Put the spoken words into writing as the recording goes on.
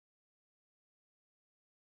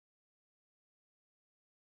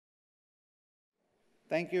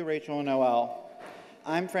Thank you, Rachel and Noel.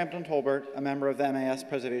 I'm Frampton Tolbert, a member of the MAS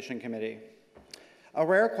Preservation Committee. A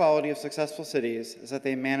rare quality of successful cities is that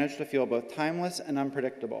they manage to feel both timeless and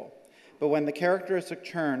unpredictable. But when the characteristic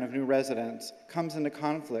churn of new residents comes into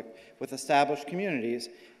conflict with established communities,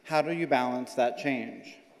 how do you balance that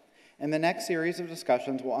change? In the next series of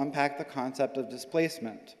discussions, we'll unpack the concept of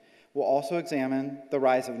displacement. We'll also examine the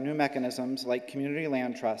rise of new mechanisms like community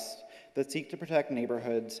land trusts that seek to protect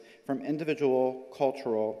neighborhoods from individual,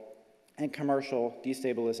 cultural, and commercial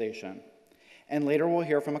destabilization. And later we'll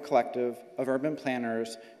hear from a collective of urban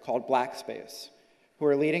planners called Black Space, who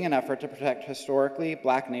are leading an effort to protect historically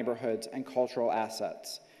Black neighborhoods and cultural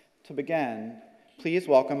assets. To begin, please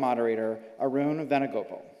welcome moderator Arun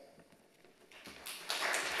Venugopal.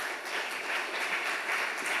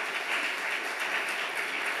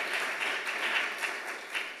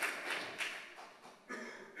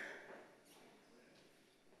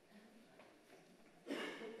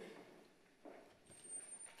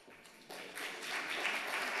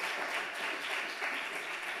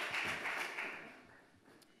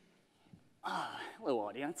 Hello,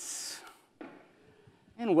 audience,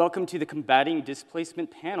 and welcome to the Combating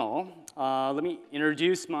Displacement panel. Let me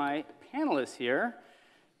introduce my panelists here.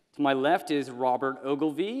 To my left is Robert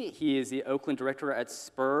Ogilvie. He is the Oakland director at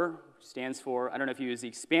SPUR, stands for, I don't know if you use the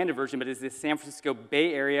expanded version, but it's the San Francisco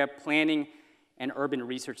Bay Area Planning and Urban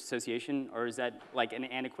Research Association, or is that like an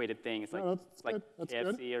antiquated thing? It's like, no, like that's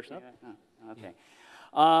KFC good. or something? Yep. Oh, okay.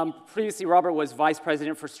 Previously, Robert was Vice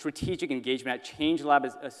President for Strategic Engagement at Change Lab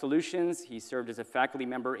Solutions. He served as a faculty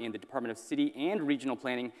member in the Department of City and Regional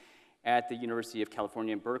Planning at the University of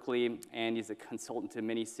California in Berkeley, and he's a consultant to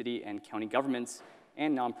many city and county governments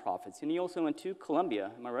and nonprofits. And he also went to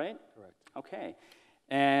Columbia, am I right? Correct. Okay.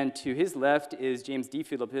 And to his left is James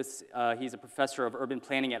DiFilippis. He's a professor of urban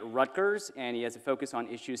planning at Rutgers, and he has a focus on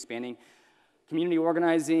issues spanning community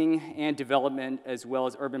organizing and development, as well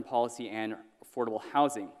as urban policy and affordable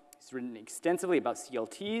housing. He's written extensively about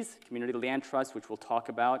CLTs, community land trusts, which we'll talk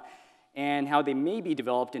about, and how they may be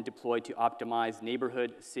developed and deployed to optimize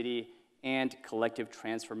neighborhood, city, and collective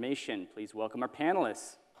transformation. Please welcome our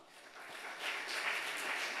panelists.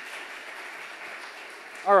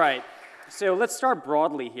 All right, so let's start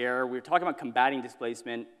broadly here. We're talking about combating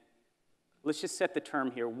displacement. Let's just set the term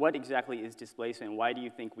here. What exactly is displacement? Why do you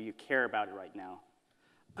think we care about it right now?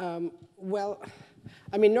 Well,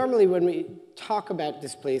 I mean, normally when we talk about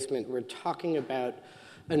displacement, we're talking about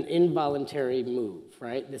an involuntary move,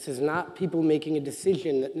 right? This is not people making a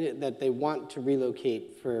decision that they want to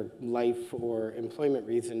relocate for life or employment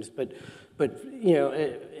reasons, but you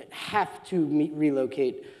know, have to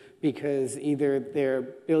relocate because either their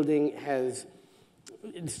building has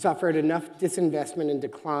suffered enough disinvestment and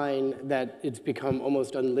decline that it's become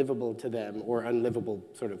almost unlivable to them, or unlivable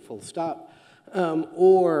sort of full stop.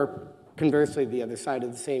 Or conversely, the other side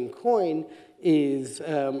of the same coin is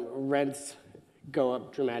rents go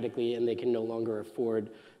up dramatically and they can no longer afford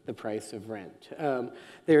the price of rent.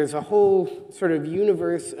 There's a whole sort of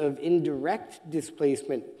universe of indirect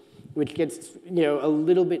displacement which gets, you know, a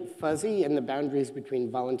little bit fuzzy, and the boundaries between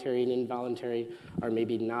voluntary and involuntary are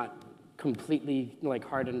maybe not completely like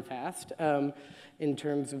hard and fast in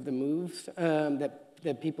terms of the moves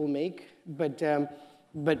that people make.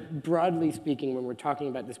 But broadly speaking, when we're talking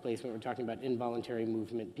about displacement, we're talking about involuntary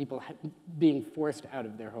movement, people being forced out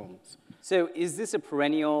of their homes. So is this a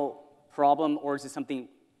perennial problem, or is this something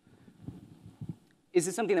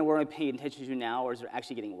that we're only paying attention to now, or is it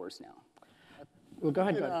actually getting worse now? Well, go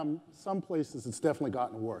ahead. In some places, it's definitely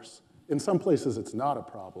gotten worse. In some places, it's not a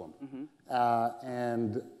problem. Mm-hmm.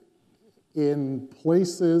 And in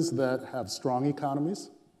places that have strong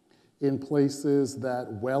economies, in places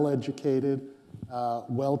that well-educated,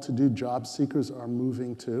 well-to-do job seekers are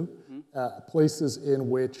moving to, places in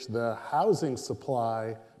which the housing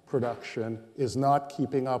supply production is not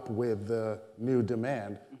keeping up with the new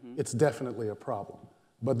demand, it's definitely a problem.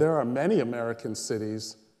 But there are many American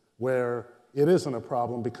cities where it isn't a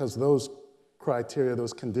problem because those criteria,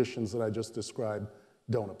 those conditions that I just described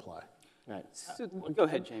don't apply. Right. So, go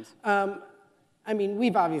ahead, James. I mean,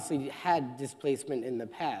 we've obviously had displacement in the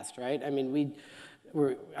past, right? I mean,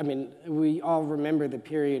 we all remember the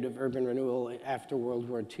period of urban renewal after World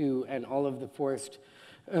War II and all of the forced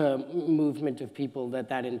movement of people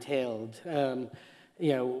that entailed.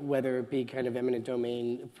 You know, whether it be kind of eminent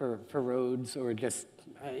domain for roads or just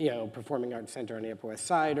you know, performing arts center on the Upper West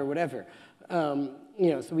Side or whatever. You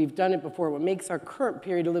know, so we've done it before. What makes our current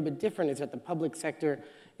period a little bit different is that the public sector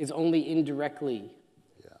is only indirectly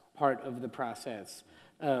part of the process.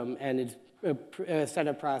 and it's a set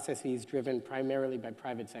of processes driven primarily by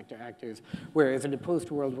private sector actors, whereas in the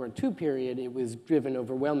post-World War II period, it was driven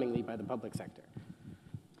overwhelmingly by the public sector.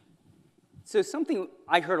 So something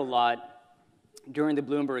I heard a lot during the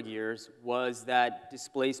Bloomberg years was that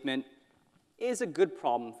displacement is a good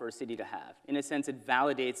problem for a city to have. In a sense, it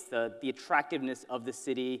validates the attractiveness of the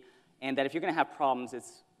city, and that if you're going to have problems,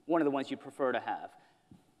 it's one of the ones you prefer to have.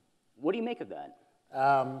 What do you make of that?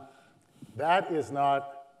 That is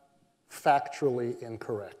not factually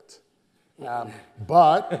incorrect.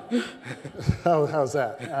 But, how's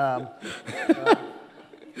that?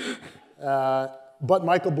 But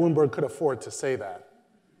Michael Bloomberg could afford to say that.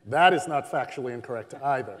 That is not factually incorrect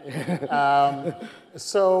either.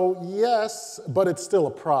 So yes, but it's still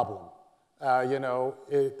a problem.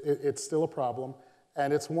 It's still a problem.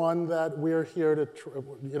 And it's one that we're here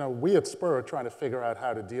to, we at SPUR are trying to figure out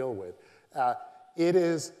how to deal with. It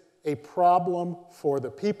is a problem for the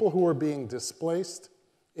people who are being displaced.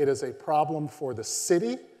 It is a problem for the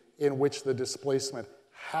city in which the displacement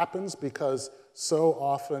happens, because so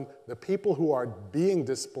often the people who are being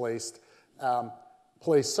displaced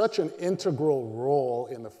play such an integral role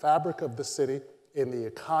in the fabric of the city, in the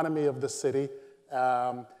economy of the city.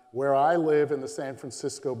 Where I live in the San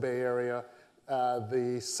Francisco Bay Area,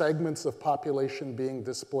 the segments of population being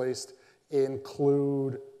displaced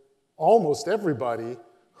include almost everybody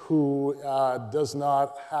who does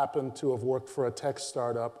not happen to have worked for a tech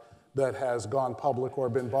startup that has gone public or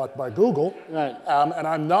been bought by Google. Right. And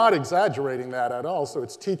I'm not exaggerating that at all. So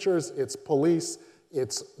it's teachers, it's police,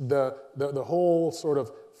 it's the whole sort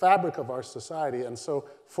of fabric of our society. And so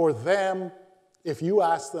for them, if you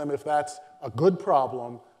ask them if that's a good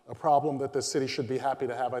problem, a problem that the city should be happy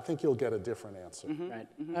to have, I think you'll get a different answer. Mm-hmm. Right.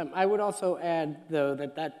 Mm-hmm. I would also add, though,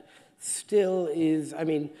 that still is,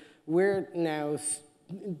 we're now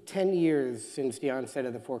 10 years since the onset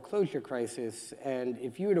of the foreclosure crisis, and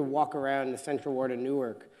if you were to walk around the Central Ward of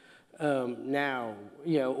Newark now,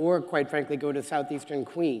 or quite frankly go to southeastern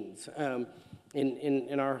Queens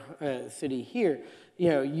in our city here,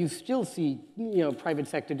 you still see private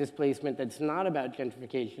sector displacement that's not about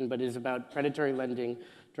gentrification, but is about predatory lending,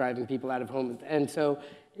 driving people out of homes. And so,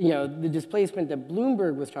 the displacement that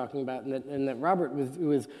Bloomberg was talking about and that Robert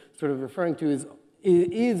was sort of referring to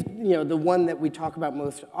is the one that we talk about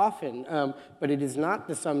most often, but it is not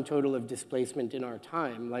the sum total of displacement in our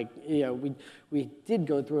time. Like, we did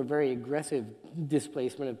go through a very aggressive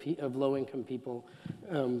displacement of low-income people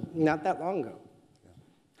not that long ago.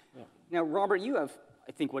 Yeah. Now, Robert, you have,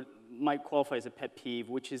 I think, what might qualify as a pet peeve,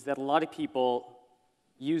 which is that a lot of people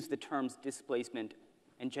use the terms displacement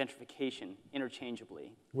and gentrification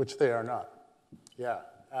interchangeably. Which they are not. Yeah.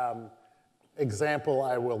 Example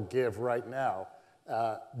I will give right now.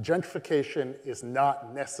 Gentrification is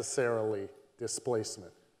not necessarily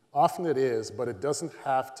displacement. Often it is, but it doesn't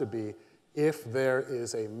have to be if there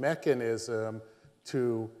is a mechanism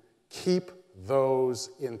to keep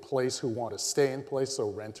those in place who want to stay in place,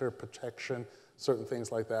 so renter protection, certain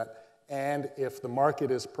things like that, and if the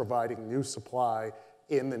market is providing new supply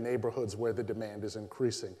in the neighborhoods where the demand is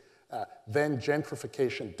increasing. Then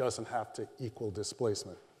gentrification doesn't have to equal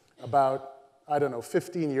displacement. About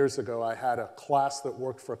 15 years ago, I had a class that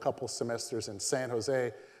worked for a couple semesters in San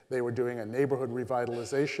Jose. They were doing a neighborhood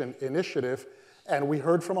revitalization initiative, and we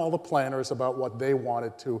heard from all the planners about what they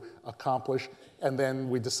wanted to accomplish, and then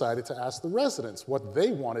we decided to ask the residents what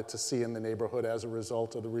they wanted to see in the neighborhood as a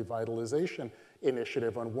result of the revitalization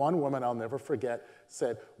initiative. And one woman I'll never forget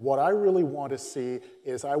said, what I really want to see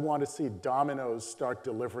is I want to see Domino's start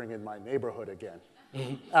delivering in my neighborhood again.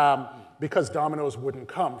 Because Domino's wouldn't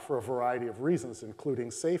come for a variety of reasons, including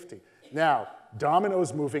safety. Now,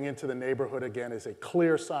 Domino's moving into the neighborhood again is a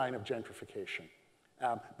clear sign of gentrification.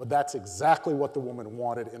 But that's exactly what the woman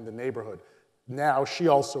wanted in the neighborhood. Now, she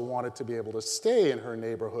also wanted to be able to stay in her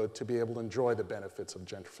neighborhood to be able to enjoy the benefits of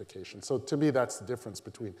gentrification. So to me, that's the difference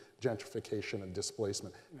between gentrification and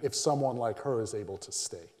displacement, if someone like her is able to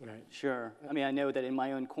stay. Right. Sure. I know that in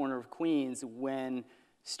my own corner of Queens, when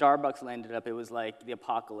Starbucks landed up, it was like the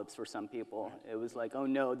apocalypse for some people. It was like, oh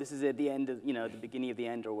no, this is at the end of, the beginning of the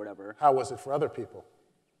end or whatever. How was it for other people?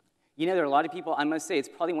 There are a lot of people, I must say, it's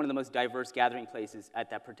probably one of the most diverse gathering places at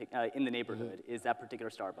that in the neighborhood, is that particular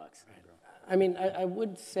Starbucks. I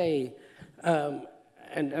would say,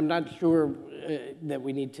 and I'm not sure that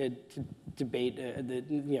we need to debate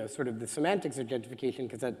sort of the semantics of gentrification,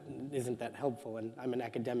 because that isn't that helpful, and I'm an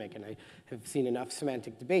academic, and I have seen enough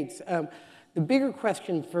semantic debates. The bigger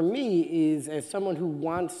question for me is, as someone who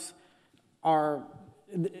wants our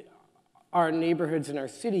neighborhoods and our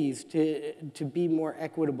cities to be more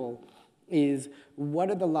equitable, is what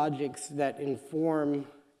are the logics that inform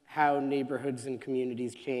how neighborhoods and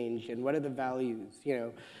communities change and what are the values, you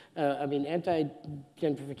know. I mean,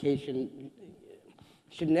 anti-gentrification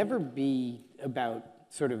should never be about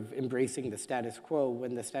sort of embracing the status quo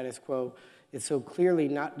when the status quo is so clearly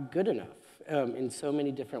not good enough in so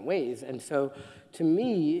many different ways. And so, to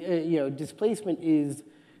me, you know, displacement is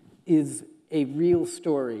a real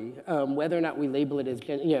story. Whether or not we label it as,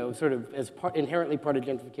 you know, sort of as inherently part of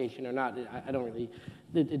gentrification or not, I don't really,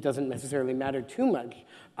 it doesn't necessarily matter too much.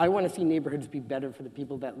 I want to see neighborhoods be better for the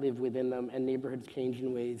people that live within them, and neighborhoods change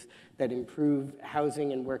in ways that improve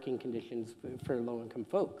housing and working conditions for low-income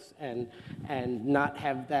folks, and not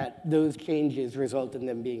have those changes result in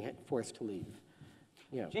them being forced to leave.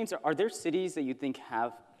 You know. James, are there cities that you think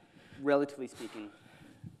have, relatively speaking,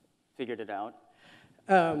 figured it out?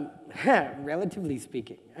 Relatively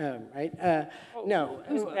speaking, right? No.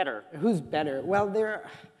 Who's better? Who's better? Well,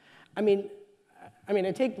 I mean,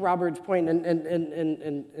 I take Robert's point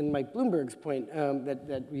and Mike Bloomberg's point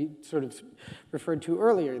that we sort of referred to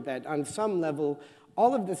earlier, that on some level,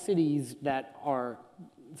 all of the cities that are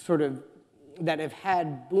that have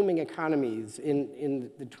had booming economies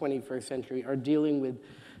in the 21st century are dealing with,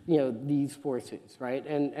 you know, these forces, right?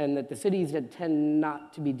 And that the cities that tend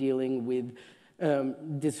not to be dealing with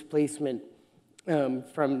displacement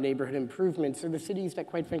from neighborhood improvements are the cities that,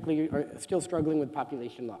 quite frankly, are still struggling with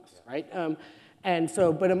population loss, right? And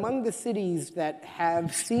so, but among the cities that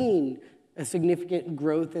have seen a significant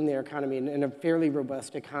growth in their economy and a fairly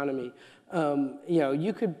robust economy, you know,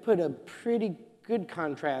 you could put a pretty good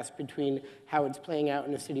contrast between how it's playing out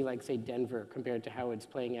in a city like, say, Denver compared to how it's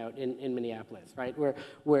playing out in Minneapolis, right?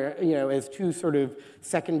 Where, you know, as two sort of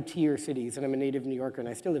second-tier cities, and I'm a native New Yorker, and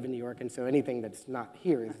I still live in New York, and so anything that's not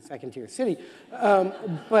here is a second-tier city.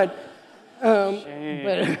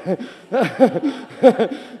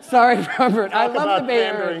 Sorry, Robert. I love the Bay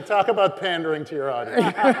Area. Talk about pandering to your audience.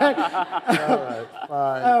 All right,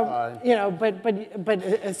 fine. You know, but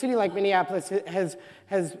a city like Minneapolis has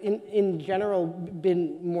in general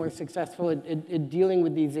been more successful at dealing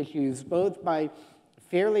with these issues, both by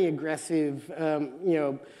fairly aggressive, you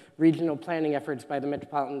know, regional planning efforts by the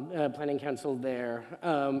Metropolitan Planning Council there,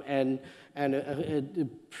 and a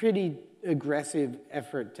pretty aggressive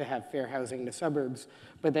effort to have fair housing in the suburbs,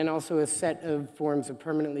 but then also a set of forms of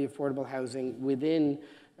permanently affordable housing within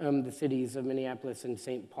the cities of Minneapolis and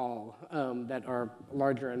St. Paul that are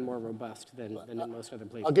larger and more robust than in most other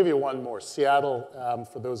places. I'll give you one more. Seattle,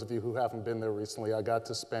 for those of you who haven't been there recently, I got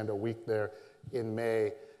to spend a week there in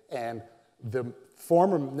May, and the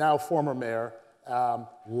now former mayor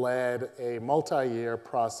led a multi-year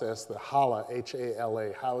process, the HALA,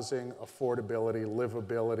 H-A-L-A, Housing Affordability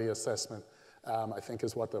Livability Assessment, I think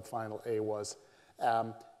is what the final A was.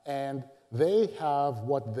 And they have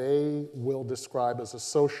what they will describe as a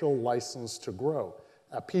social license to grow.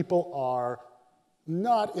 People are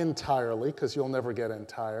not entirely, because you'll never get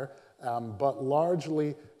entire, but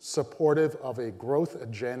largely supportive of a growth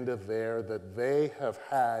agenda there that they have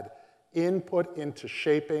had input into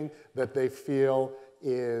shaping, that they feel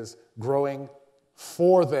is growing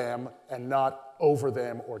for them and not over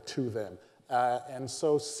them or to them. And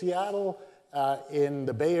so Seattle, in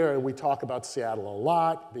the Bay Area, we talk about Seattle a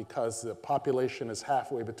lot because the population is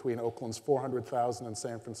halfway between Oakland's 400,000 and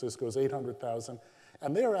San Francisco's 800,000.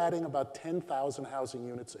 And they're adding about 10,000 housing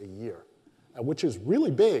units a year, which is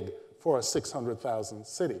really big for a 600,000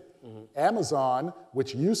 city. Mm-hmm. Amazon,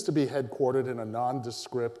 which used to be headquartered in a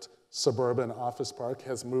nondescript suburban office park,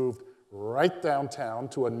 has moved right downtown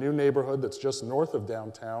to a new neighborhood that's just north of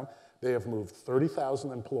downtown. They have moved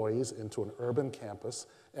 30,000 employees into an urban campus,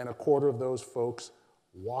 and a quarter of those folks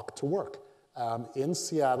walk to work. In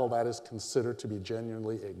Seattle, that is considered to be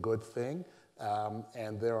genuinely a good thing,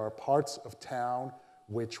 and there are parts of town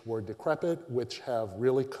which were decrepit, which have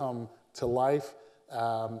really come to life,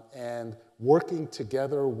 and working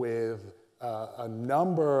together with a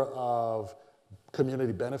number of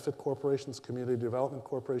community benefit corporations, community development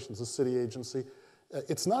corporations, the city agency.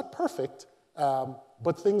 It's not perfect,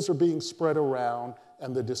 but things are being spread around,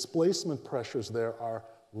 and the displacement pressures there are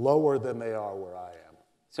lower than they are where I am.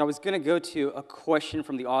 So I was going to go to a question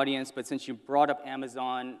from the audience, but since you brought up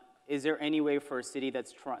Amazon, is there any way for a city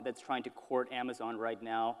that's trying to court Amazon right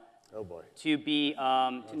now to be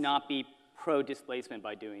to not be pro-displacement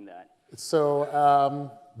by doing that? So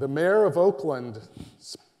the mayor of Oakland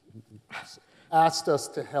asked us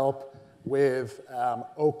to help with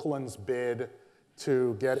Oakland's bid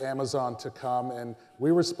to get Amazon to come, and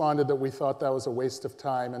we responded that we thought that was a waste of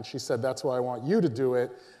time, and she said, that's why I want you to do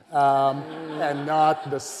it, and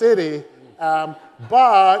not the city.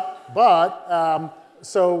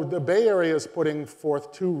 So the Bay Area is putting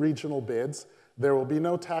forth 2 regional bids. There will be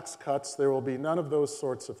no tax cuts. There will be none of those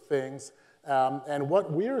sorts of things. And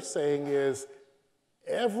what we're saying is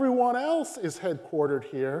everyone else is headquartered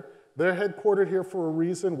here. They're headquartered here for a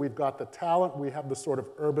reason. We've got the talent. We have the sort of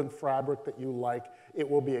urban fabric that you like. It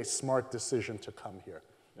will be a smart decision to come here.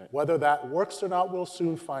 Right. Whether that works or not, we'll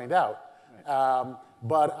soon find out. Right.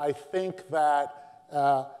 But I think that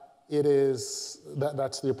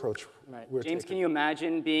that's the approach we're James, taking. can you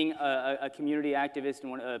imagine being a community activist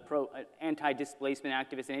and an anti-displacement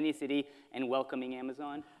activist in any city and welcoming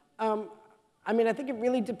Amazon? I mean, I think it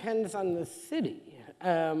really depends on the city.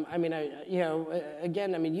 I mean,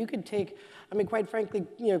 again, I mean, you could take, I mean, quite frankly,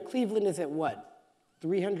 Cleveland is at what,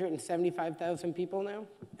 375,000 people now?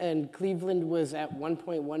 And Cleveland was at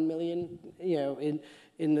 1.1 million,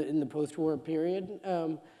 in the post-war period.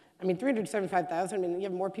 I mean, 375,000, I mean, you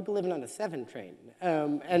have more people living on a 7 train.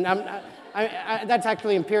 And that's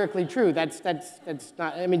actually empirically true. That's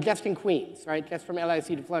not, I mean, just in Queens, right? Just from LIC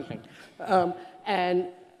to Flushing. And,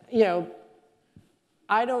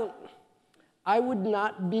 I would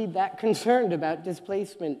not be that concerned about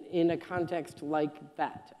displacement in a context like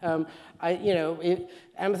that.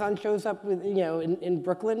 Amazon shows up with, in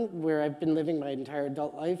Brooklyn, where I've been living my entire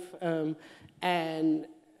adult life, and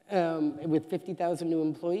with 50,000 new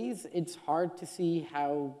employees, it's hard to see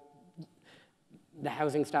how the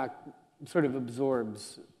housing stock sort of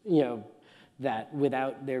absorbs, that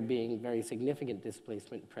without there being very significant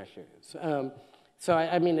displacement pressures. So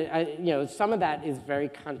I mean, some of that is very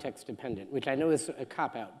context dependent, which I know is a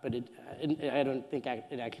cop-out, but I don't think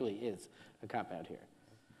it actually is a cop-out here.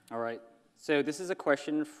 All right. So this is a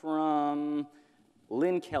question from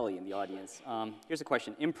Lynn Kelly in the audience. Here's a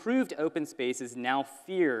question. Improved open space is now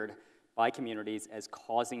feared by communities as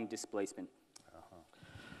causing displacement.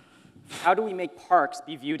 How do we make parks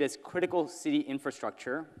be viewed as critical city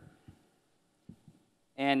infrastructure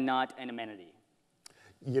and not an amenity?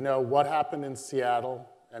 What happened in Seattle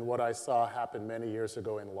and what I saw happen many years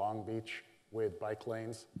ago in Long Beach with bike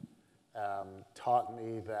lanes taught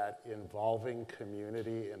me that involving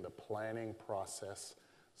community in the planning process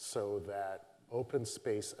so that open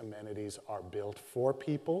space amenities are built for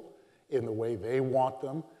people in the way they want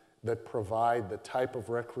them, that provide the type of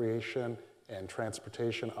recreation and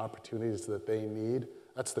transportation opportunities that they need.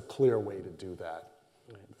 That's the clear way to do that.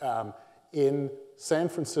 Right. In San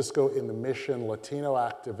Francisco, in the Mission, Latino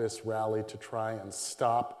activists rallied to try and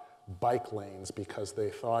stop bike lanes because they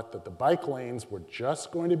thought that the bike lanes were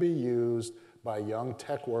just going to be used by young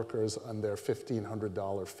tech workers on their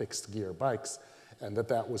 $1,500 fixed gear bikes, and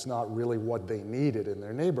that was not really what they needed in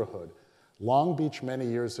their neighborhood. Long Beach, many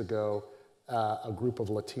years ago, a group of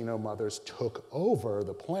Latino mothers took over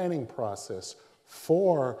the planning process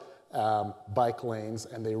for bike lanes,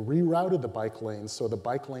 and they rerouted the bike lanes so the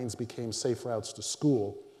bike lanes became safe routes to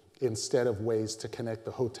school instead of ways to connect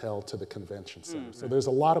the hotel to the convention center. So there's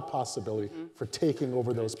a lot of possibility for taking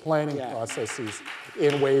over those planning processes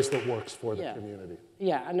in ways that works for the community.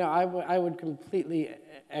 Yeah, no, I would completely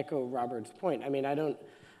echo Robert's point. I mean,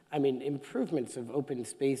 improvements of open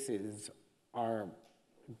spaces are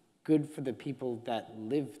good for the people that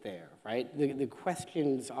live there, right? The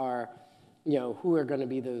questions are, who are going to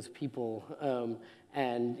be those people?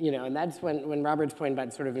 And that's when Robert's point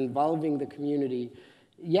about sort of involving the community,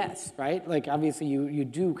 yes, right? Like, obviously, you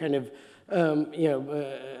do kind of,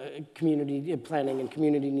 community planning and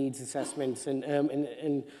community needs assessments,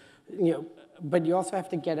 and but you also have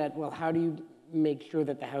to get at, well, how do you make sure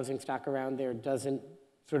that the housing stock around there doesn't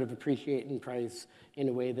sort of appreciate in price in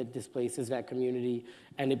a way that displaces that community,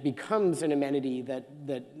 and it becomes an amenity that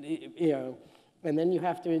and then you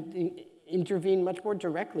have to intervene much more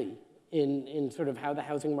directly in sort of how the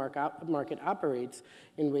housing market operates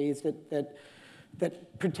in ways that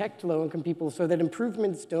protect low-income people, so that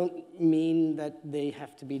improvements don't mean that they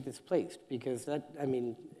have to be displaced, because that, I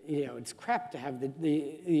mean, it's crap to have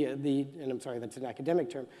the and I'm sorry, that's an academic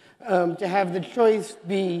term, to have the choice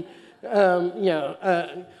be,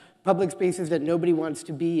 public spaces that nobody wants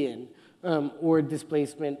to be in, or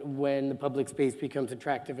displacement when the public space becomes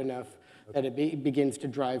attractive enough that it begins to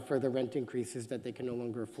drive further rent increases that they can no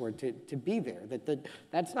longer afford to be there.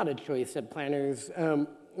 That's not a choice that planners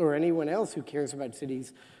or anyone else who cares about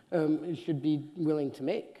cities should be willing to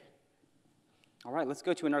make. All right, let's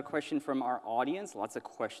go to another question from our audience. Lots of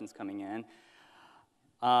questions coming in.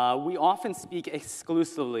 We often speak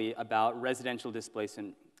exclusively about residential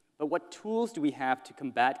displacement, but what tools do we have to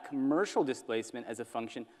combat commercial displacement as a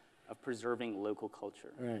function of preserving local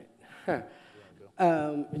culture? Right. Huh.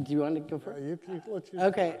 Do you want to go first? You.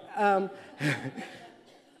 Okay.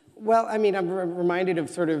 Well, I mean, I'm reminded of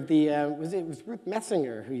sort of the, it was Ruth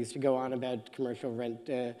Messinger who used to go on about commercial rent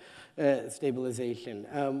stabilization.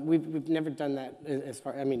 We've never done that as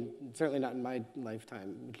far, I mean, certainly not in my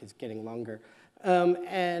lifetime, which is getting longer. But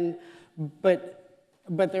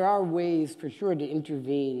there are ways for sure to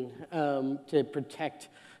intervene to protect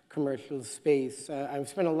commercial space. I've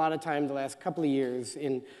spent a lot of time the last couple of years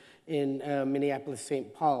in Minneapolis,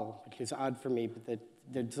 St. Paul, which is odd for me, but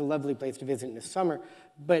it's a lovely place to visit in the summer.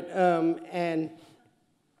 But, and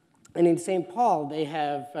in St. Paul, they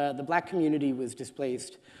have, the black community was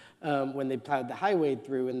displaced when they plowed the highway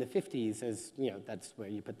through in the 50s, as, you know, that's where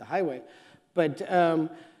you put the highway. But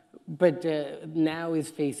now is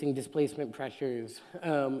facing displacement pressures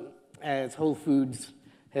as Whole Foods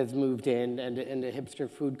has moved in and a hipster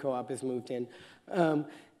food co-op has moved in.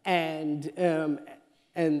 And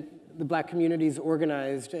the black community's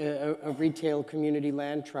organized a retail community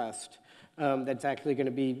land trust that's actually going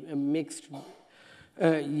to be a mixed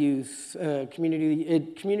use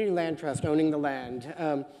community land trust owning the land,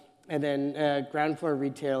 and then ground floor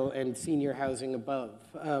retail and senior housing above,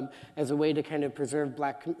 as a way to kind of preserve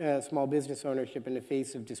black small business ownership in the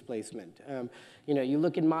face of displacement. You know, you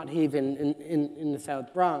look in Mott Haven in the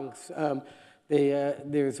South Bronx,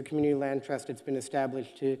 there's a community land trust that's been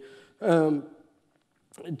established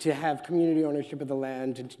to have community ownership of the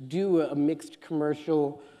land and to do a mixed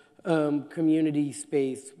commercial community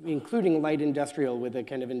space, including light industrial with a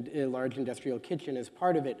kind of a large industrial kitchen as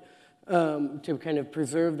part of it, to kind of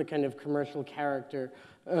preserve the kind of commercial character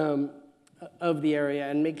of the area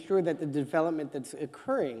and make sure that the development that's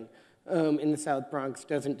occurring in the South Bronx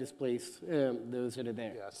doesn't displace those that are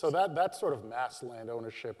there. Yeah, so that's sort of mass land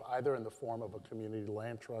ownership, either in the form of a community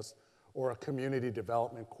land trust or a community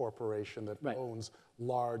development corporation that owns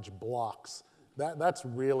large blocks. That's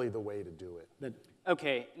really the way to do it.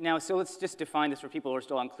 Okay, now, so let's just define this for people who are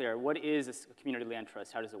still unclear. What is a community land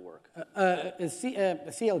trust? How does it work? A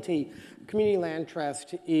CLT, community land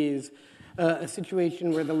trust, is a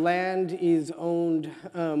situation where the land is owned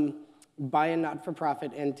by a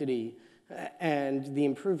not-for-profit entity, and the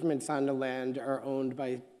improvements on the land are owned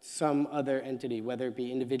by some other entity, whether it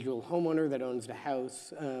be individual homeowner that owns the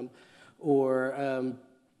house, or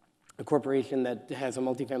a corporation that has a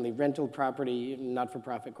multifamily rental property,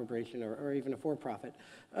 not-for-profit corporation, or even a for-profit,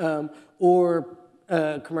 or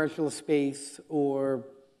commercial space, or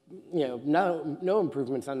no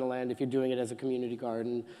improvements on the land if you're doing it as a community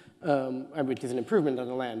garden, which is an improvement on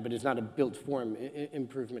the land, but it's not a built-form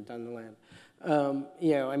improvement on the land.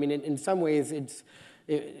 I mean, in some ways,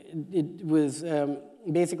 it was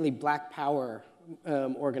basically Black Power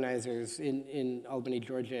organizers in Albany,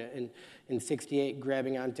 Georgia, in '68,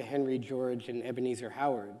 grabbing onto Henry George and Ebenezer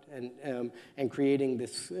Howard and creating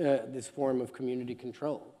this form of community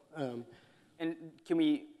control. And can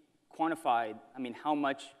we quantify, I mean, how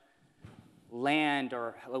much land,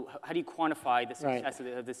 or how do you quantify the success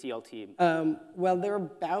of the CLT? Well, there are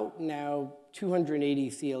about now 280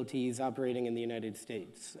 CLTs operating in the United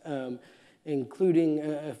States, including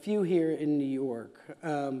a few here in New York.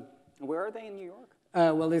 Where are they in New York?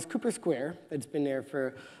 Well, there's Cooper Square that's been there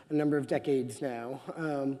for a number of decades now,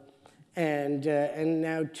 and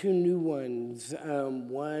now two new ones.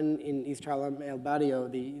 One in East Harlem, El Barrio,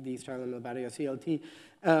 the East Harlem El Barrio CLT,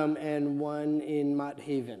 and one in Mott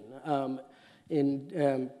Haven,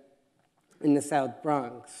 in the South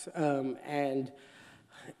Bronx, and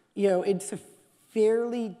it's a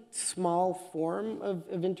fairly small form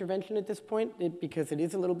of intervention at this point, because it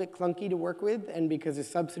is a little bit clunky to work with, and because the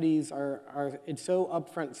subsidies it's so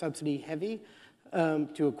upfront subsidy heavy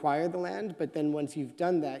to acquire the land, but then once you've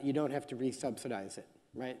done that, you don't have to re-subsidize it,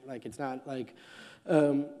 right? Like, it's not like,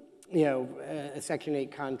 a Section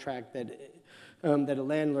 8 contract that a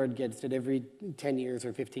landlord gets that every 10 years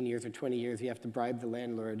or 15 years or 20 years, you have to bribe the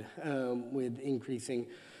landlord with increasing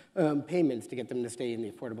payments to get them to stay in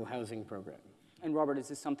the affordable housing program. And Robert, is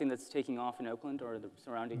this something that's taking off in Oakland or the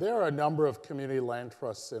surrounding? There are a number of community land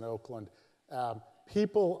trusts in Oakland.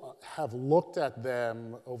 People have looked at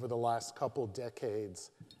them over the last couple decades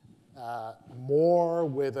more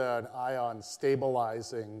with an eye on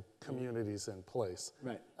stabilizing communities in place.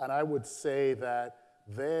 Right. And I would say that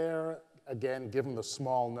there, again, given the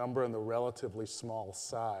small number and the relatively small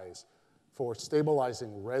size, for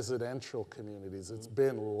stabilizing residential communities, it's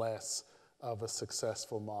been less of a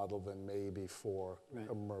successful model than maybe for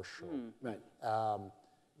commercial. Right.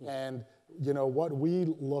 And what we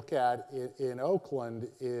look at in Oakland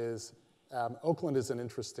is, Oakland is an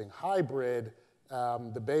interesting hybrid.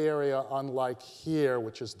 The Bay Area, unlike here,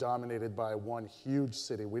 which is dominated by one huge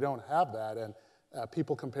city, we don't have that. And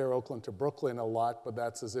People compare Oakland to Brooklyn a lot, but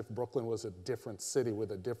that's as if Brooklyn was a different city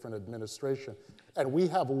with a different administration. And we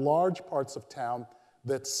have large parts of town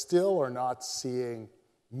that still are not seeing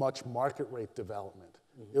much market rate development.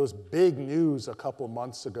 It was big news a couple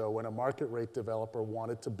months ago when a market rate developer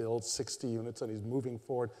wanted to build 60 units, and he's moving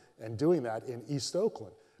forward and doing that in East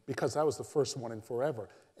Oakland, because that was the first one in forever.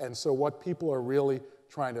 And so what people are really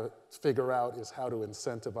trying to figure out is how to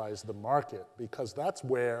incentivize the market, because that's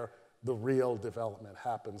where the real development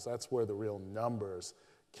happens. That's where the real numbers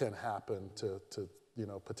can happen to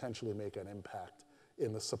potentially make an impact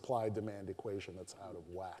in the supply-demand equation that's out of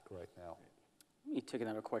whack right now. Let me take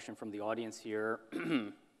another question from the audience here.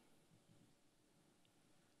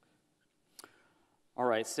 All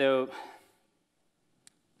right, so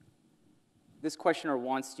this questioner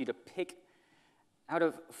wants you to pick, out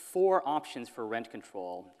of 4 options for rent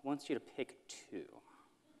control, he wants you to pick 2.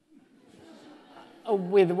 Oh,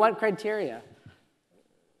 with what criteria?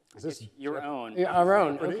 Is this Your own. Yeah, our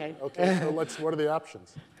own, Jeopardy? okay. Okay, so what are the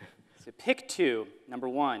options? So pick 2. Number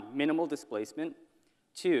 1, minimal displacement.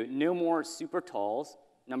 2, no more super talls.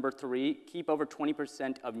 Number 3, keep over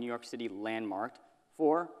 20% of New York City landmarked.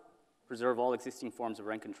 4, preserve all existing forms of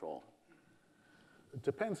rent control. It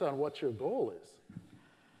depends on what your goal is.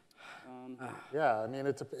 Yeah, I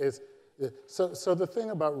mean, so the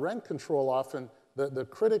thing about rent control often, the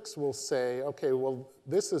critics will say, okay, well,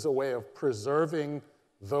 this is a way of preserving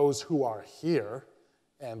those who are here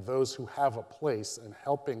and those who have a place and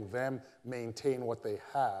helping them maintain what they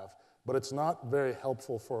have, but it's not very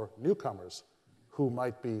helpful for newcomers who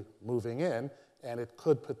might be moving in, and it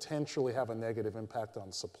could potentially have a negative impact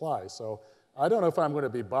on supply. So I don't know if I'm going to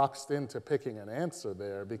be boxed into picking an answer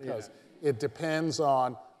there, because it depends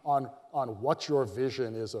on what your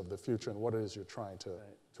vision is of the future and what it is you're trying to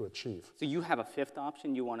achieve. So you have a 5th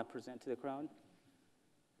option you want to present to the crowd?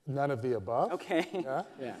 None of the above. Okay. Yeah.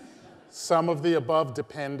 Yeah. Some of the above,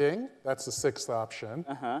 depending. That's the 6th option.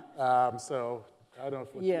 Uh-huh. So I don't know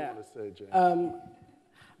what you want to say, James.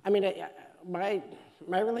 I mean, my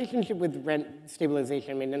relationship with rent stabilization,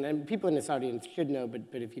 I mean, and people in this audience should know, but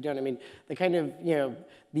if you don't, I mean, the kind of,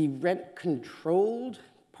 the rent-controlled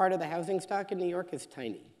part of the housing stock in New York is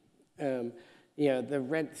tiny. The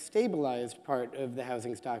rent-stabilized part of the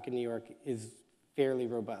housing stock in New York is fairly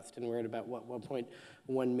robust, and we're at about,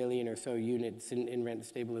 1.1 million or so units in rent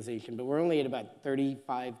stabilization, but we're only at about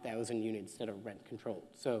 35,000 units that are rent-controlled.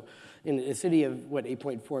 So in a city of,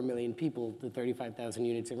 8.4 million people, the 35,000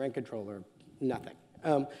 units in rent control are nothing.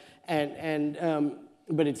 But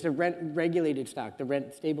it's the rent-regulated stock, the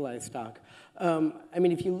rent-stabilized stock. I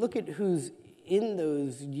mean, if you look at who's in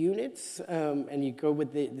those units, and you go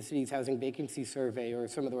with the city's housing vacancy survey or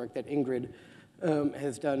some of the work that Ingrid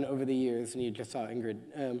has done over the years, and you just saw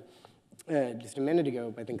Ingrid just a minute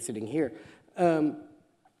ago, I think, sitting here.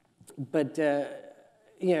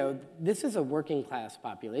 This is a working class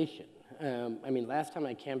population. I mean, last time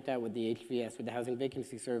I camped out with the HVS, with the Housing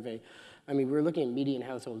Vacancy Survey, I mean, we were looking at median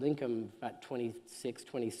household income about 26,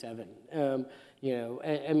 27. I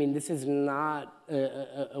mean, this is not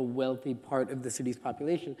a wealthy part of the city's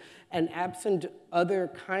population. And absent other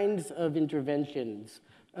kinds of interventions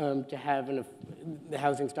to have the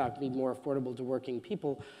housing stock be more affordable to working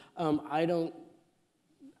people, I don't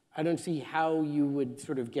see how you would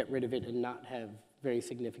sort of get rid of it and not have very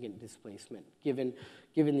significant displacement, given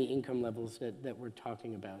the income levels that we're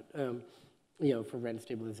talking about, for rent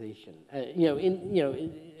stabilization, in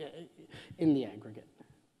the aggregate.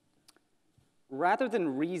 Rather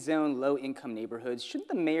than rezone low-income neighborhoods, shouldn't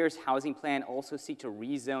the mayor's housing plan also seek to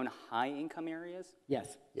rezone high-income areas?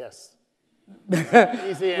 Yes. Yes.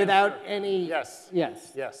 Easy without any. Yes.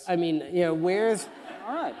 Yes. Yes. I mean, where's?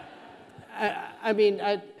 All right.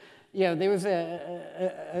 There was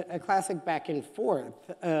a classic back and forth.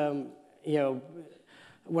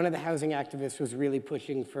 One of the housing activists was really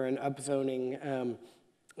pushing for an upzoning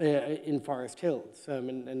in Forest Hills.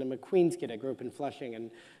 And I'm a Queens kid. I grew up in Flushing,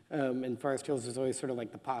 and Forest Hills was always sort of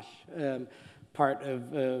like the posh part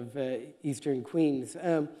of eastern Queens.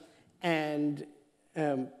 And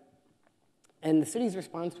the city's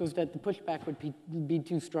response was that the pushback would be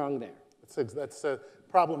too strong there. That's a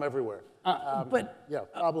problem everywhere.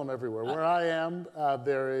 Problem everywhere. Where I am,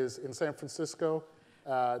 there is, in San Francisco,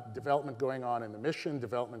 development going on in the Mission,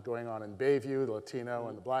 development going on in Bayview, the Latino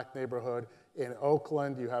and the Black neighborhood. In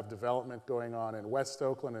Oakland, you have development going on in West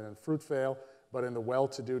Oakland and in Fruitvale, but in the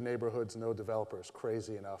well-to-do neighborhoods, no developer is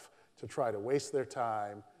crazy enough to try to waste their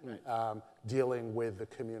time dealing with the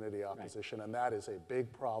community opposition, and that is a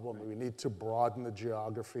big problem. We need to broaden the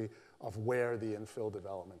geography of where the infill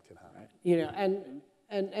development can happen.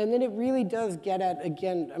 And then it really does get at,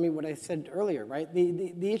 again, I mean, what I said earlier, right?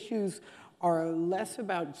 The issues are less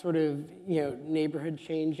about sort of, neighborhood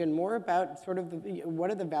change and more about sort of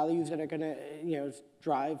what are the values that are going to,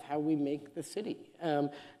 drive how we make the city, and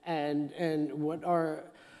what are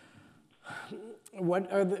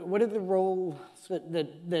the roles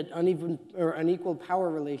that uneven or unequal power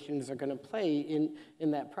relations are going to play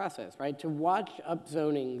in that process, right? To watch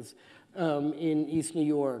upzonings in East New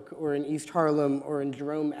York or in East Harlem or in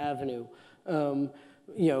Jerome Avenue,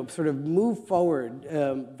 sort of move forward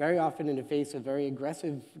very often in the face of very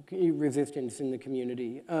aggressive resistance in the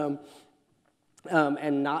community, and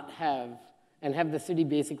have the city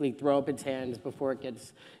basically throw up its hands before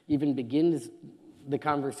it even begins the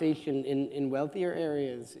conversation in wealthier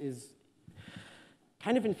areas is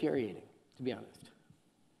kind of infuriating, to be honest.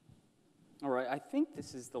 All right, I think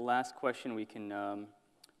this is the last question we can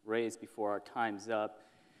raise before our time's up.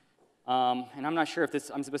 And I'm not sure if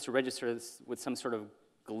I'm supposed to register this with some sort of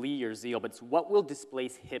glee or zeal, but it's what will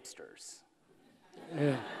displace hipsters?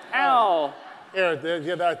 Yeah. How?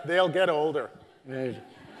 They'll get older. They'll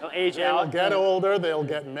age out. They'll get older, they'll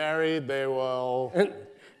get married, they will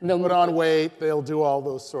put on weight, they'll do all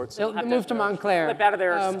those sorts of things. They'll move to Montclair. Slip out of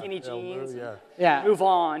their skinny jeans. Yeah. Move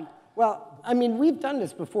on. Well, I mean, we've done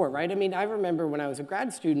this before, right? I mean, I remember when I was a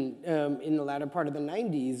grad student in the latter part of the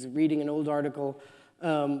 90s reading an old article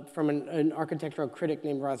from an architectural critic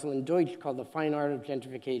named Rosalind Deutsch called The Fine Art of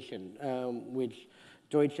Gentrification, which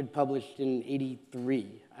Deutsch had published in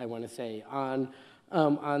 '83, I want to say, on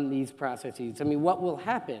these processes. I mean, what will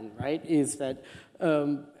happen, right, is that,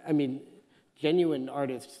 genuine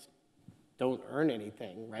artists don't earn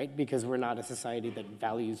anything, right, because we're not a society that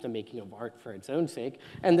values the making of art for its own sake,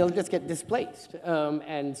 and they'll just get displaced.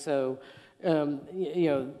 And so,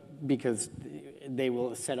 because they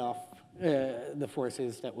will set off the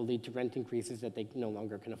forces that will lead to rent increases that they no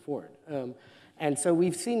longer can afford. And so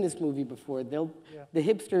we've seen this movie before. The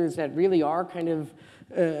hipsters that really are kind of,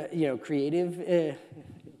 creative,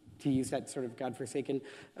 to use that sort of godforsaken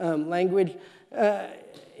language,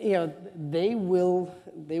 they will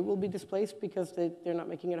be displaced because they're not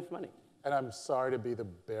making enough money. And I'm sorry to be the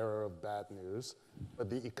bearer of bad news, but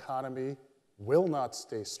the economy will not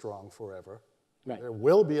stay strong forever. Right. There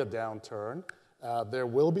will be a downturn. There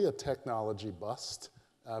will be a technology bust.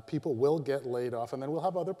 People will get laid off, and then we'll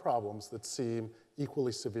have other problems that seem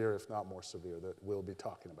equally severe, if not more severe, that we'll be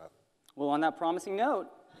talking about. Well, on that promising note,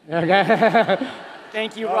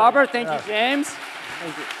 thank you, Robert. Thank you, James.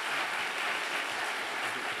 Thank you.